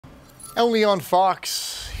Only on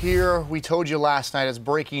Fox here, we told you last night as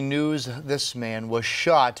breaking news, this man was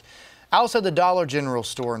shot outside the Dollar General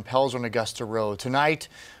store in Pels on Augusta Road. Tonight,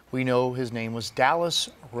 we know his name was Dallas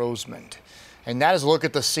Rosemond. And that is a look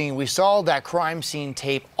at the scene. We saw that crime scene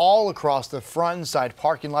tape all across the front and side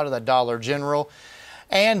parking lot of that Dollar General.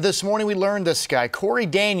 And this morning we learned this guy, Corey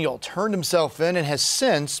Daniel, turned himself in and has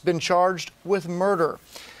since been charged with murder.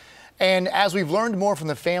 And as we've learned more from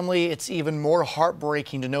the family, it's even more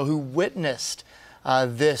heartbreaking to know who witnessed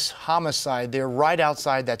this homicide there right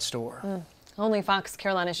outside that store. Only Fox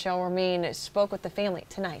Carolina's Shale Remien spoke with the family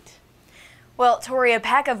tonight. Well, Tori, a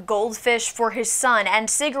pack of goldfish for his son and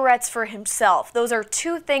cigarettes for himself. Those are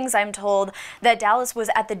two things I'm told that Dallas was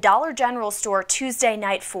at the Dollar General store Tuesday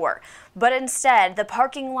night for. But instead, the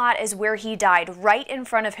parking lot is where he died, right in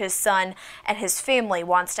front of his son, and his family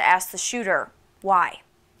wants to ask the shooter why.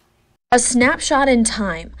 A snapshot in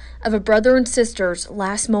time of a brother and sister's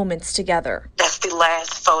last moments together. That's the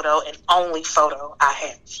last photo and only photo I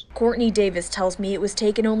have. Courtney Davis tells me it was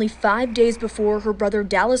taken only 5 days before her brother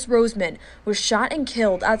Dallas Rosemond was shot and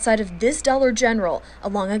killed outside of this Dollar General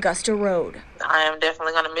along Augusta Road. I am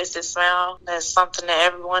definitely going to miss his smile. That's something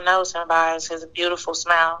that everyone knows him by, is his beautiful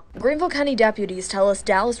smile. Greenville County deputies tell us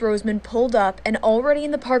Dallas Rosemond pulled up and already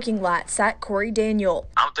in the parking lot sat Corey Daniel.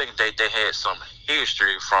 I'm thinking they had some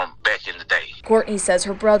history from back in the day. Courtney says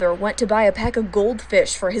her brother went to buy a pack of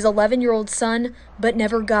goldfish for his 11-year-old son, but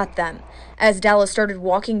never got them. As Dallas started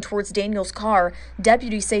walking towards Daniel's car,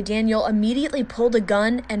 deputies say Daniel immediately pulled a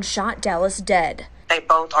gun and shot Dallas dead. They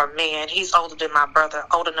both are men. He's older than my brother,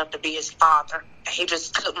 old enough to be his father. He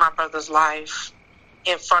just took my brother's life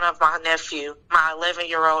in front of my nephew, my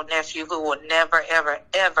 11-year-old nephew, who will never, ever,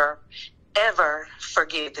 ever, ever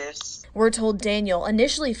forget this. We're told Daniel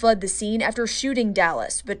initially fled the scene after shooting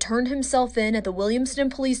Dallas, but turned himself in at the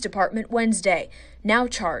Williamston Police Department Wednesday, now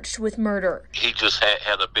charged with murder. He just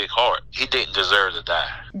had a big heart. He didn't deserve to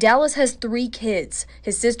die. Dallas has 3 kids,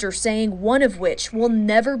 his sister saying one of which will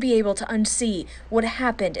never be able to unsee what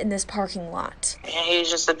happened in this parking lot. And he's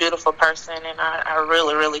just a beautiful person, and I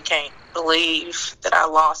really, really can't believe that I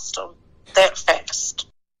lost him that fast.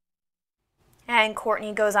 And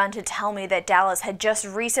Courtney goes on to tell me that Dallas had just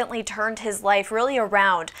recently turned his life really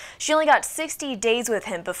around. She only got 60 days with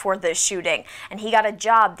him before this shooting, and he got a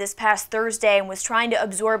job this past Thursday and was trying to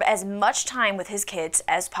absorb as much time with his kids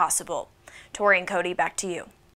as possible. Tori and Cody, back to you.